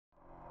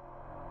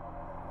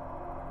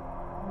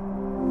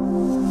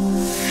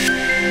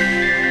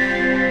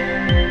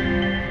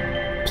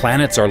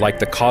Planets are like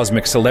the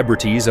cosmic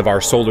celebrities of our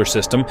solar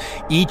system,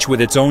 each with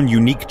its own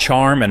unique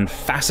charm and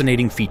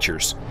fascinating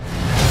features.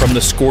 From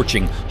the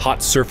scorching,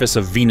 hot surface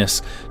of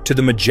Venus to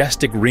the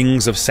majestic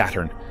rings of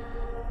Saturn,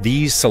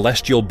 these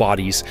celestial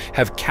bodies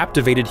have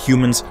captivated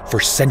humans for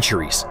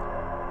centuries.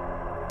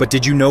 But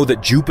did you know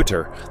that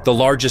Jupiter, the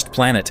largest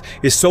planet,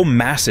 is so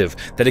massive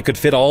that it could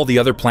fit all the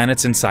other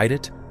planets inside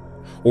it?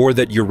 Or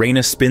that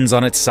Uranus spins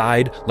on its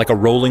side like a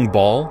rolling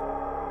ball?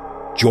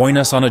 Join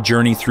us on a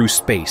journey through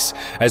space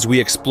as we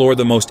explore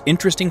the most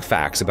interesting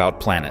facts about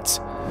planets.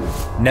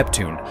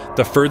 Neptune,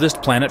 the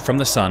furthest planet from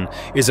the Sun,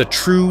 is a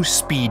true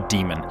speed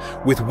demon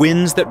with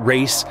winds that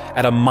race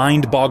at a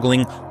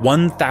mind-boggling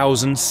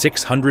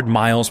 1,600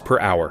 miles per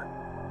hour,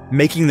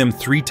 making them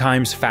 3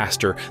 times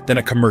faster than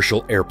a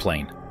commercial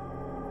airplane.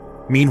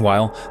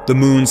 Meanwhile, the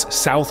Moon's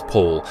south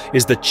pole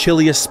is the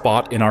chilliest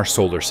spot in our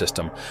solar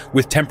system,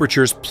 with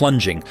temperatures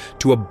plunging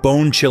to a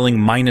bone-chilling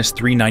minus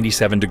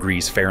 397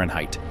 degrees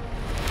Fahrenheit.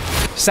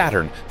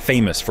 Saturn,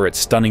 famous for its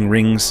stunning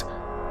rings,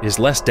 is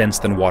less dense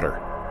than water.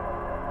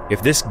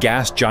 If this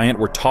gas giant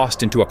were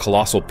tossed into a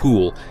colossal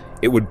pool,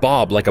 it would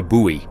bob like a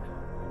buoy.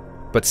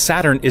 But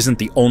Saturn isn't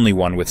the only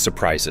one with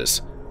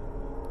surprises.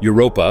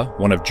 Europa,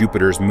 one of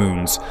Jupiter's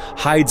moons,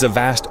 hides a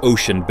vast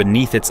ocean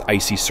beneath its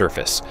icy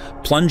surface,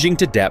 plunging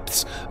to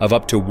depths of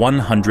up to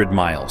 100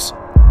 miles.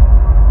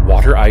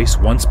 Water ice,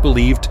 once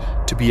believed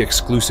to be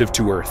exclusive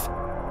to Earth,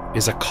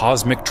 is a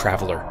cosmic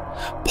traveler,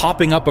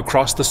 popping up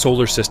across the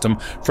solar system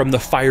from the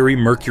fiery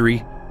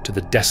Mercury to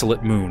the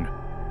desolate Moon.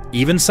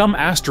 Even some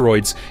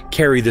asteroids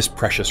carry this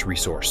precious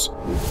resource.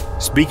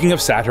 Speaking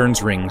of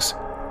Saturn's rings,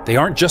 they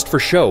aren't just for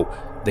show,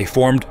 they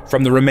formed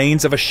from the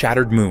remains of a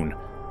shattered moon.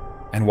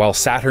 And while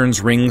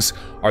Saturn's rings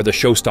are the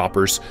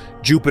showstoppers,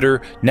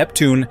 Jupiter,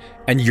 Neptune,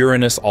 and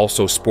Uranus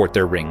also sport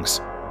their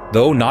rings,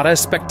 though not as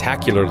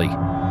spectacularly.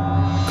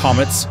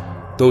 Comets,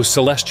 those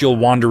celestial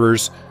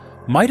wanderers,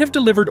 might have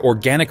delivered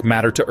organic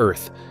matter to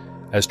Earth,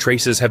 as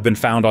traces have been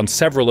found on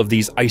several of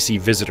these icy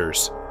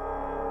visitors.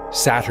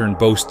 Saturn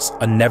boasts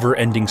a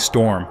never-ending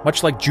storm,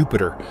 much like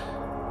Jupiter,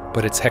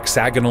 but its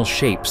hexagonal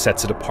shape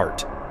sets it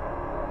apart.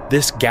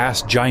 This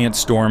gas giant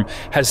storm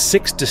has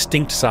 6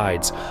 distinct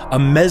sides, a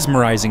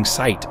mesmerizing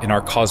sight in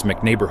our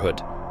cosmic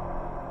neighborhood.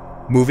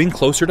 Moving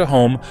closer to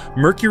home,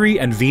 Mercury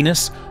and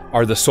Venus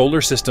are the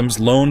solar system's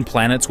lone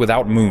planets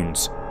without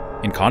moons.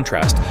 In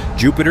contrast,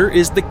 Jupiter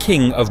is the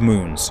king of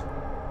moons,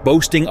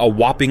 boasting a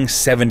whopping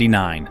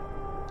 79.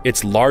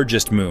 Its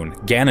largest moon,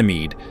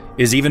 Ganymede,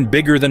 is even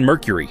bigger than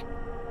Mercury.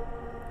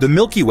 The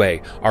Milky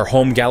Way, our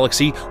home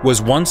galaxy,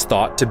 was once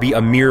thought to be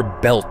a mere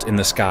belt in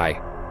the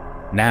sky.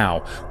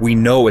 Now, we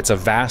know it's a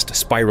vast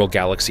spiral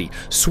galaxy,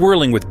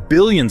 swirling with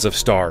billions of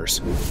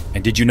stars.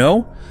 And did you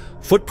know?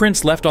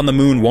 Footprints left on the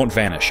Moon won't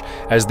vanish,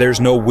 as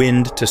there's no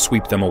wind to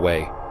sweep them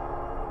away.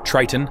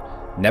 Triton,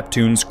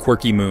 Neptune's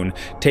quirky moon,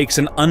 takes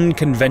an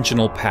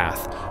unconventional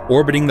path,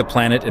 orbiting the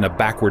planet in a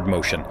backward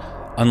motion,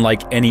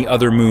 unlike any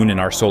other moon in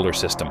our solar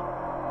system.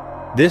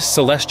 This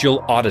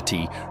celestial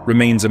oddity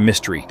remains a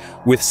mystery,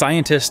 with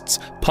scientists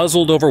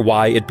puzzled over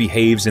why it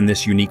behaves in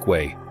this unique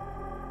way.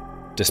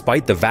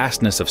 Despite the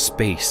vastness of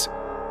space,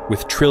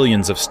 with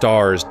trillions of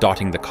stars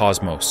dotting the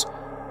cosmos,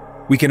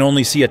 we can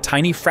only see a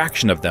tiny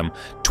fraction of them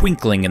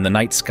twinkling in the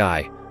night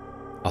sky,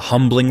 a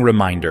humbling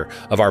reminder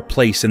of our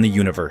place in the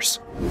universe.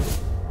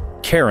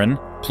 Charon,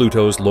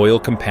 Pluto's loyal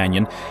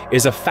companion,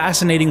 is a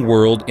fascinating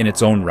world in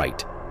its own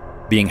right,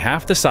 being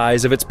half the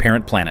size of its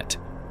parent planet.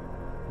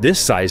 This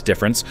size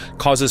difference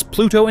causes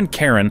Pluto and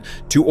Charon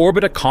to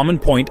orbit a common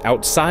point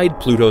outside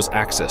Pluto's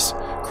axis,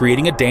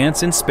 creating a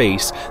dance in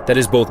space that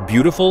is both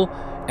beautiful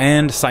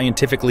and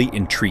scientifically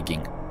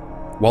intriguing.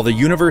 While the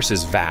universe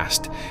is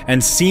vast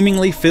and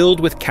seemingly filled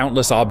with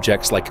countless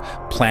objects like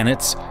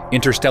planets,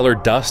 interstellar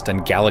dust,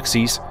 and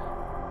galaxies,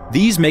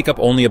 these make up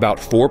only about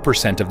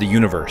 4% of the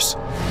universe.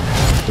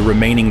 The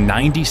remaining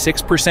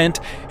 96%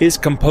 is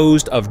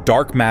composed of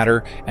dark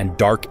matter and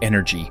dark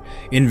energy,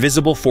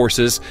 invisible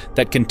forces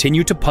that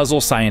continue to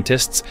puzzle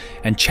scientists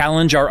and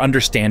challenge our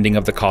understanding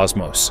of the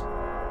cosmos.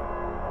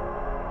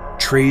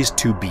 Tres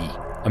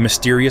 2b, a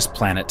mysterious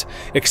planet,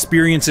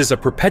 experiences a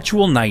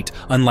perpetual night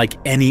unlike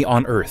any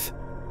on Earth.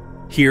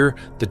 Here,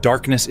 the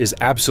darkness is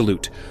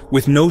absolute,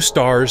 with no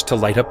stars to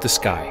light up the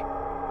sky.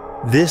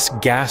 This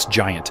gas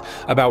giant,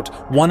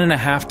 about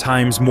 1.5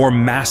 times more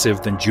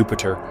massive than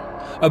Jupiter,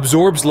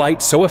 absorbs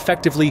light so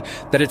effectively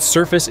that its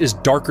surface is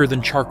darker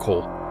than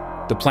charcoal.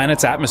 The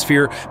planet's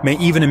atmosphere may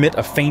even emit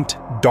a faint,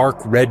 dark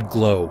red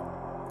glow,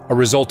 a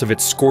result of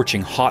its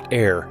scorching hot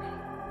air,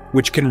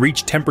 which can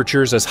reach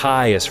temperatures as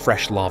high as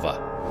fresh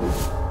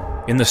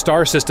lava. In the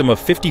star system of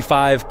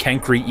 55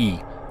 Cancri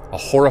E, a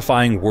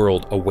horrifying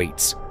world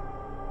awaits.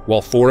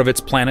 While 4 of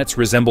its planets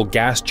resemble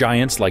gas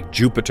giants like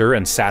Jupiter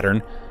and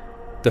Saturn,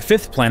 the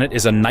 5th planet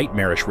is a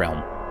nightmarish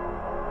realm.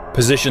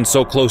 Positioned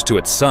so close to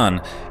its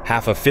sun,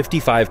 half of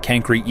 55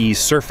 Cancri E's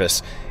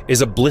surface is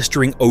a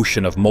blistering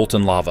ocean of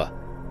molten lava,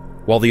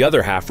 while the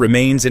other half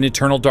remains in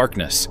eternal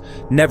darkness,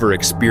 never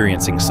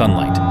experiencing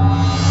sunlight.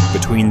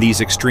 Between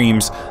these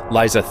extremes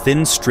lies a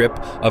thin strip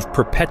of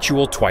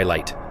perpetual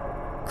twilight,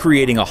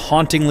 creating a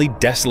hauntingly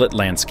desolate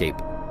landscape.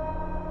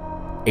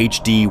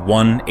 HD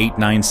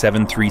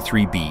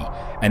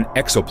 189733b, an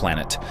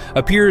exoplanet,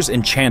 appears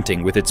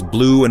enchanting with its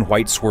blue and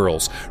white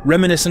swirls,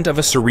 reminiscent of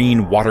a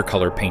serene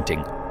watercolor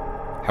painting.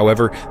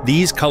 However,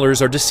 these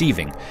colors are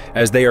deceiving,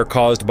 as they are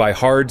caused by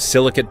hard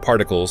silicate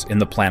particles in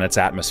the planet's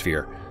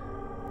atmosphere.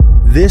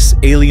 This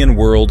alien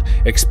world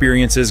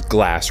experiences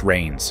glass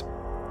rains,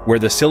 where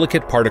the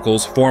silicate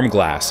particles form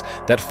glass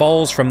that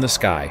falls from the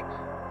sky.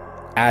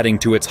 Adding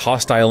to its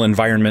hostile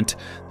environment,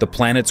 the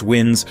planet's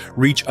winds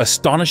reach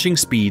astonishing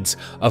speeds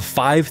of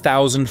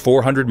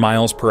 5,400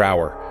 miles per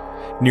hour,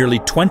 nearly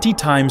 20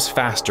 times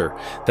faster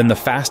than the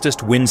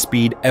fastest wind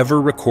speed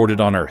ever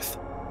recorded on Earth.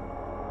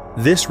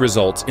 This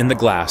results in the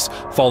glass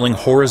falling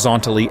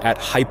horizontally at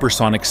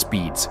hypersonic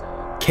speeds,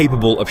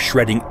 capable of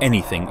shredding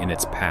anything in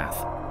its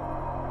path.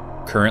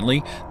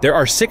 Currently, there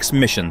are 6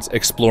 missions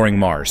exploring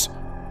Mars,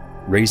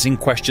 raising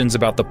questions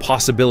about the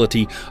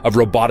possibility of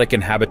robotic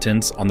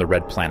inhabitants on the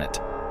red planet.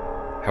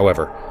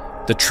 However,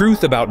 the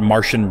truth about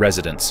Martian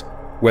residents,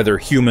 whether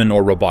human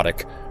or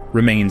robotic,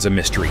 remains a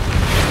mystery.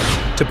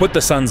 To put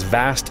the sun's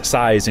vast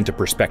size into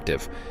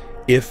perspective,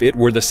 if it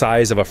were the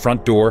size of a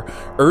front door,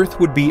 Earth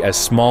would be as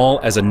small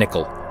as a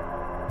nickel.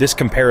 This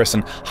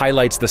comparison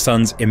highlights the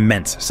sun's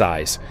immense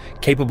size,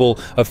 capable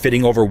of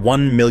fitting over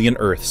 1 million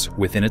Earths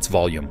within its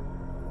volume.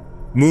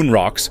 Moon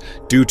rocks,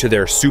 due to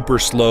their super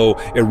slow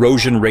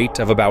erosion rate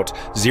of about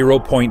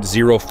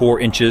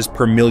 0.04 inches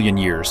per million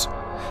years,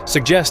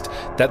 suggest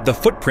that the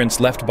footprints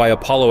left by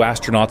Apollo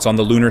astronauts on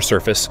the lunar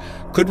surface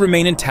could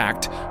remain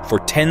intact for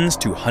tens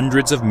to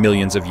hundreds of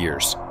millions of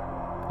years,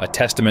 a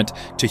testament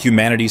to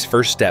humanity's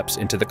first steps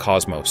into the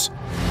cosmos.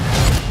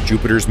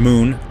 Jupiter's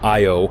moon,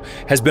 Io,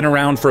 has been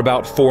around for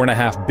about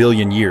 4.5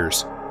 billion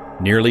years,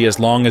 nearly as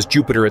long as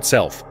Jupiter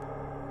itself.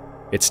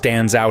 It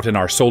stands out in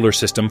our solar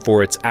system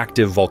for its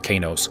active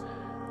volcanoes,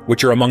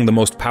 which are among the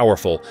most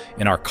powerful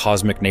in our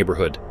cosmic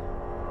neighborhood.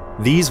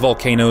 These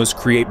volcanoes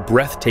create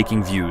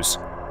breathtaking views,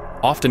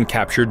 often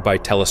captured by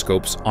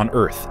telescopes on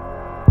Earth.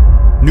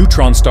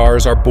 Neutron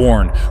stars are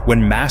born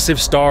when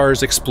massive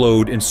stars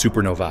explode in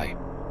supernovae.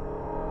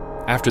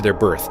 After their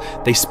birth,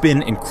 they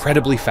spin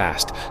incredibly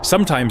fast,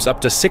 sometimes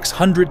up to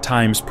 600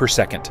 times per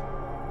second.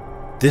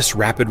 This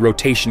rapid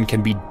rotation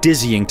can be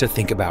dizzying to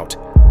think about.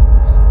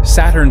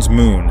 Saturn's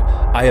moon,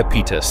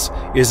 Iapetus,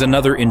 is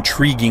another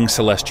intriguing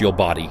celestial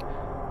body.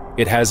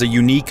 It has a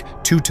unique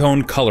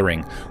two-tone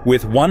coloring,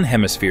 with one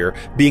hemisphere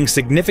being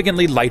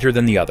significantly lighter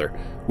than the other,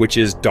 which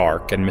is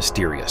dark and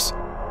mysterious.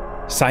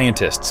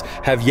 Scientists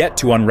have yet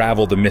to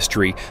unravel the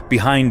mystery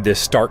behind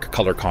this stark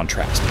color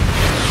contrast.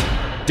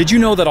 Did you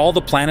know that all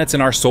the planets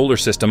in our solar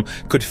system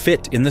could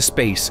fit in the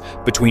space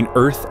between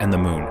Earth and the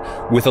Moon,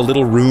 with a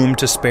little room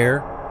to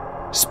spare?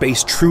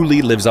 Space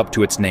truly lives up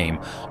to its name,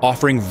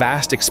 offering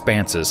vast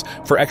expanses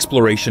for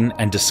exploration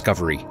and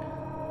discovery.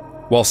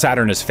 While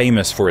Saturn is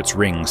famous for its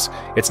rings,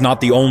 it's not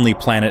the only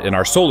planet in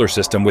our solar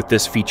system with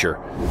this feature.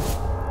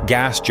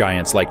 Gas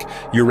giants like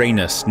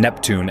Uranus,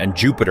 Neptune, and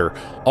Jupiter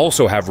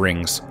also have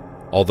rings,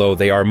 although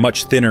they are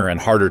much thinner and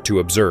harder to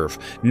observe.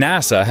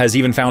 NASA has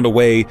even found a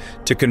way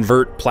to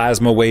convert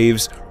plasma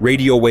waves,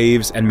 radio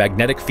waves, and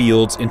magnetic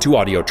fields into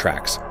audio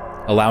tracks,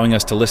 allowing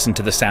us to listen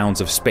to the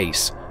sounds of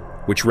space,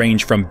 which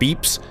range from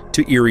beeps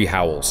to eerie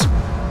howls.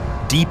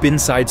 Deep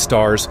inside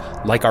stars,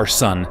 like our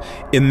Sun,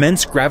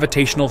 immense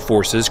gravitational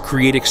forces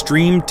create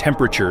extreme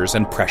temperatures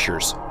and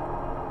pressures.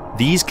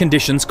 These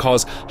conditions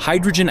cause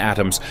hydrogen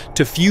atoms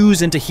to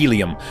fuse into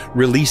helium,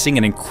 releasing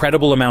an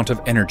incredible amount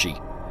of energy.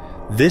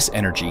 This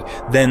energy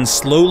then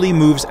slowly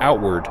moves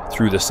outward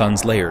through the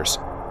Sun's layers,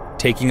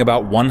 taking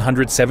about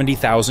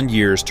 170,000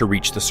 years to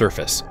reach the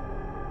surface.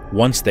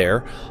 Once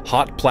there,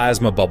 hot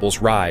plasma bubbles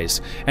rise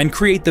and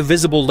create the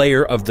visible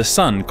layer of the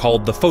Sun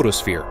called the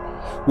photosphere,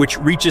 which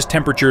reaches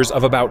temperatures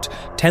of about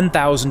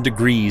 10,000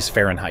 degrees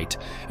Fahrenheit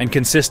and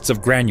consists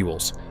of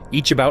granules,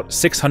 each about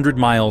 600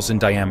 miles in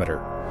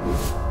diameter.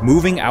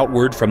 Moving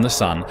outward from the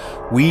Sun,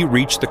 we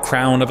reach the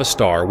crown of a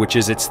star, which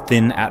is its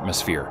thin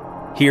atmosphere.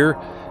 Here,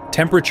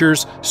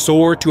 temperatures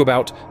soar to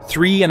about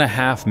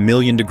 3.5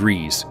 million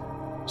degrees,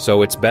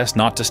 so it's best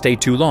not to stay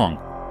too long.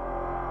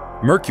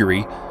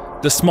 Mercury,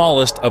 the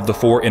smallest of the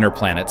 4 inner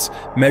planets,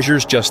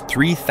 measures just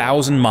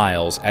 3,000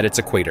 miles at its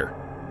equator.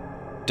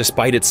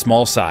 Despite its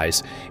small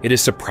size, it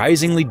is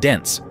surprisingly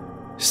dense,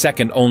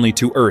 second only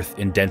to Earth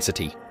in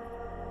density.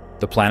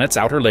 The planet's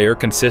outer layer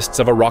consists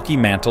of a rocky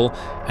mantle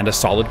and a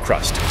solid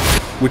crust,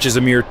 which is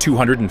a mere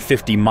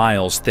 250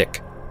 miles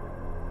thick.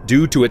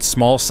 Due to its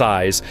small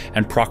size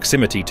and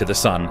proximity to the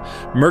Sun,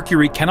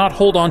 Mercury cannot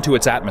hold on to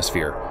its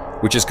atmosphere,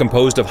 which is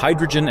composed of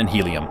hydrogen and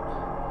helium.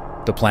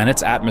 The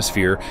planet's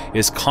atmosphere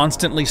is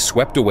constantly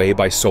swept away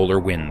by solar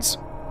winds.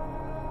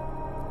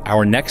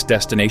 Our next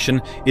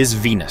destination is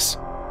Venus,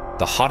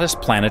 the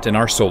hottest planet in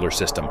our solar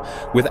system,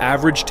 with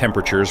average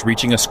temperatures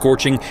reaching a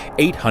scorching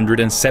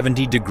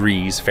 870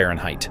 degrees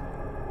Fahrenheit.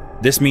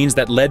 This means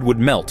that lead would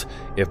melt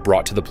if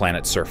brought to the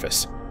planet's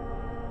surface.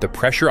 The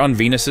pressure on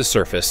Venus's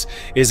surface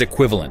is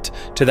equivalent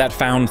to that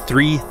found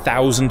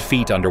 3,000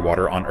 feet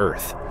underwater on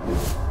Earth.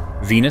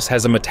 Venus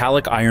has a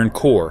metallic iron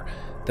core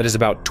that is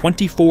about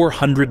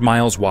 2,400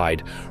 miles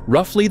wide,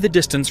 roughly the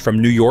distance from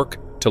New York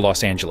to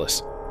Los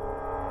Angeles.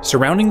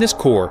 Surrounding this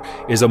core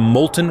is a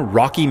molten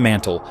rocky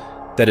mantle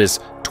that is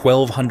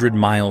 1,200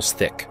 miles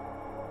thick.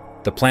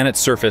 The planet's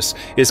surface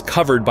is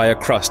covered by a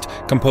crust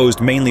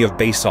composed mainly of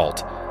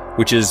basalt,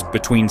 which is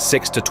between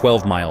 6 to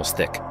 12 miles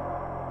thick.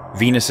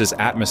 Venus's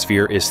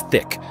atmosphere is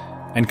thick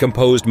and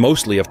composed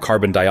mostly of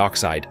carbon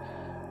dioxide,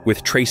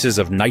 with traces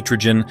of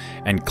nitrogen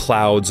and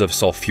clouds of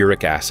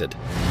sulfuric acid.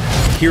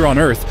 Here on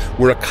Earth,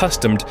 we're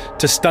accustomed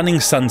to stunning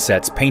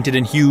sunsets painted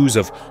in hues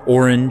of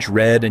orange,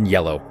 red, and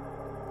yellow.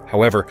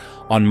 However,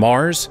 on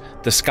Mars,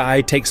 the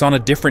sky takes on a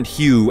different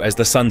hue as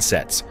the sun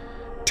sets,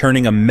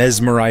 turning a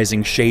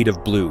mesmerizing shade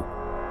of blue.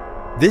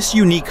 This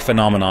unique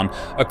phenomenon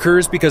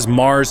occurs because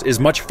Mars is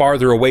much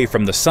farther away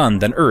from the sun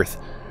than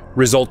Earth,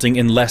 resulting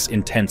in less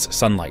intense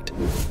sunlight.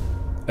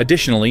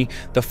 Additionally,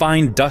 the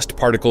fine dust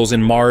particles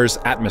in Mars'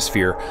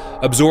 atmosphere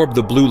absorb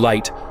the blue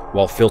light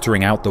while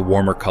filtering out the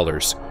warmer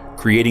colors,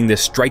 creating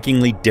this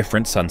strikingly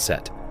different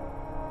sunset.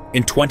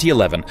 In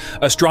 2011,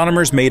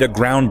 astronomers made a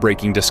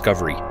groundbreaking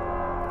discovery: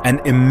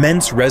 an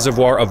immense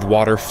reservoir of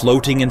water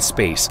floating in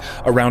space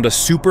around a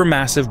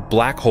supermassive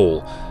black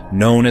hole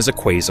known as a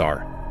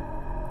quasar.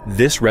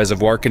 This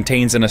reservoir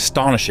contains an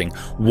astonishing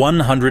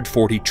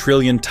 140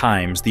 trillion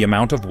times the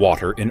amount of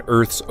water in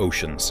Earth's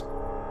oceans.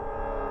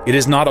 It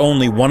is not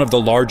only one of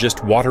the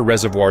largest water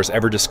reservoirs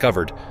ever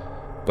discovered,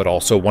 but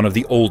also one of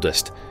the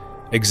oldest,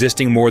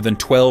 existing more than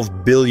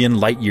 12 billion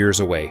light-years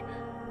away,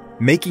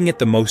 making it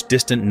the most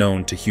distant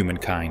known to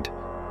humankind.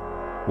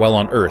 While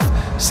on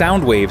Earth,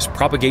 sound waves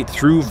propagate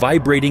through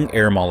vibrating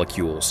air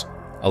molecules,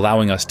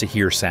 allowing us to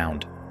hear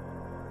sound.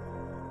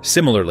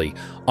 Similarly,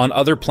 on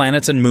other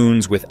planets and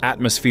moons with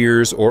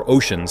atmospheres or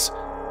oceans,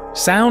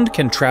 sound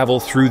can travel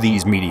through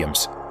these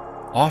mediums,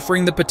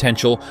 offering the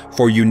potential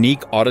for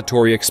unique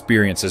auditory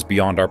experiences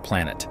beyond our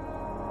planet.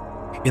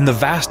 In the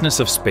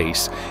vastness of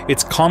space,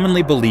 it's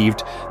commonly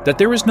believed that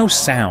there is no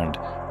sound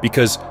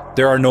because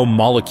there are no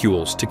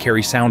molecules to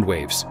carry sound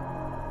waves.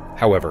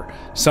 However,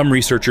 some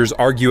researchers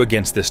argue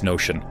against this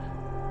notion,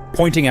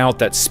 pointing out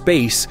that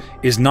space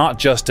is not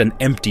just an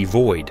empty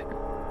void.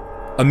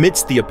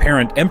 Amidst the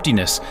apparent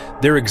emptiness,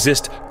 there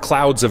exist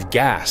clouds of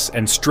gas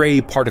and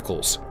stray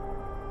particles.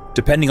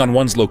 Depending on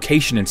one's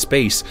location in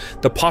space,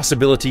 the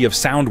possibility of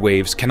sound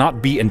waves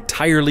cannot be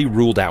entirely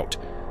ruled out.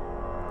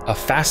 A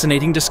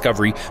fascinating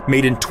discovery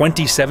made in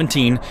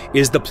 2017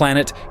 is the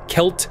planet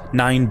Kelt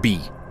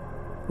 9b,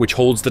 which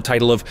holds the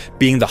title of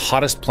being the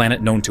hottest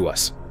planet known to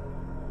us.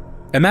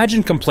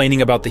 Imagine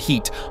complaining about the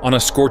heat on a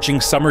scorching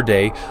summer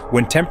day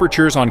when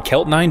temperatures on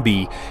Kelt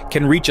 9b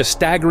can reach a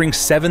staggering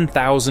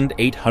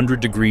 7,800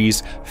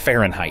 degrees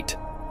Fahrenheit.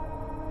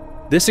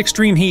 This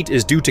extreme heat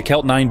is due to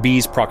Kelt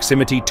 9b's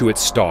proximity to its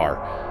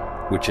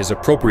star, which is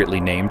appropriately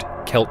named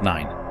Kelt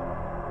 9.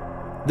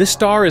 This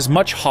star is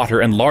much hotter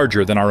and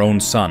larger than our own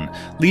sun,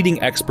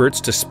 leading experts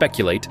to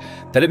speculate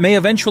that it may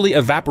eventually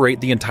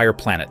evaporate the entire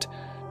planet,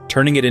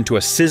 turning it into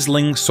a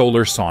sizzling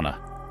solar sauna.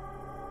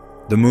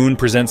 The moon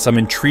presents some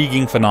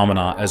intriguing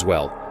phenomena as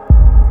well.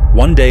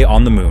 One day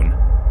on the moon,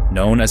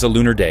 known as a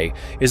lunar day,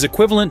 is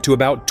equivalent to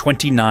about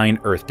 29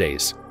 Earth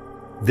days.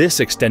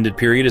 This extended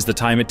period is the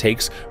time it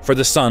takes for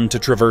the sun to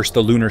traverse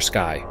the lunar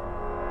sky.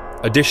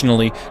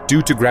 Additionally,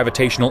 due to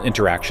gravitational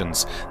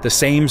interactions, the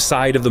same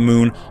side of the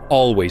moon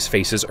always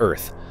faces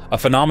Earth, a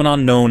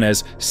phenomenon known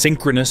as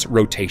synchronous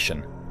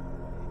rotation.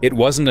 It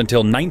wasn't until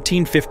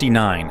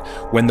 1959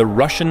 when the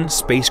Russian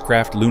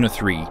spacecraft Luna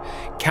 3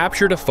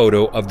 captured a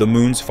photo of the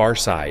moon's far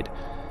side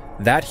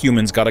that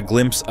humans got a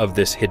glimpse of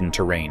this hidden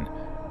terrain,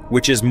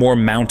 which is more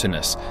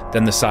mountainous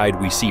than the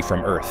side we see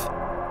from Earth.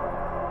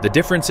 The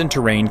difference in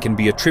terrain can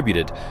be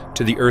attributed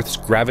to the Earth's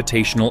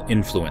gravitational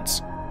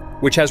influence,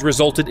 which has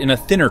resulted in a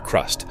thinner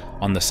crust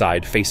on the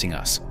side facing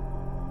us.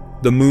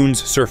 The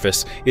moon's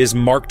surface is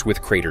marked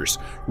with craters,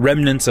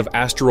 remnants of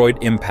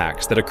asteroid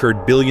impacts that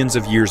occurred billions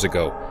of years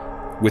ago,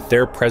 with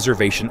their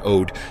preservation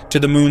owed to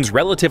the moon's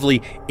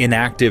relatively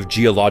inactive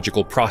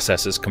geological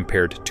processes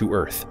compared to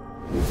Earth.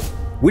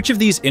 Which of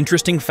these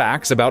interesting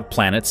facts about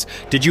planets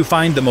did you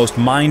find the most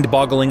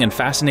mind-boggling and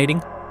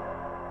fascinating?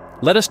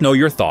 Let us know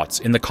your thoughts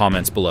in the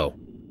comments below.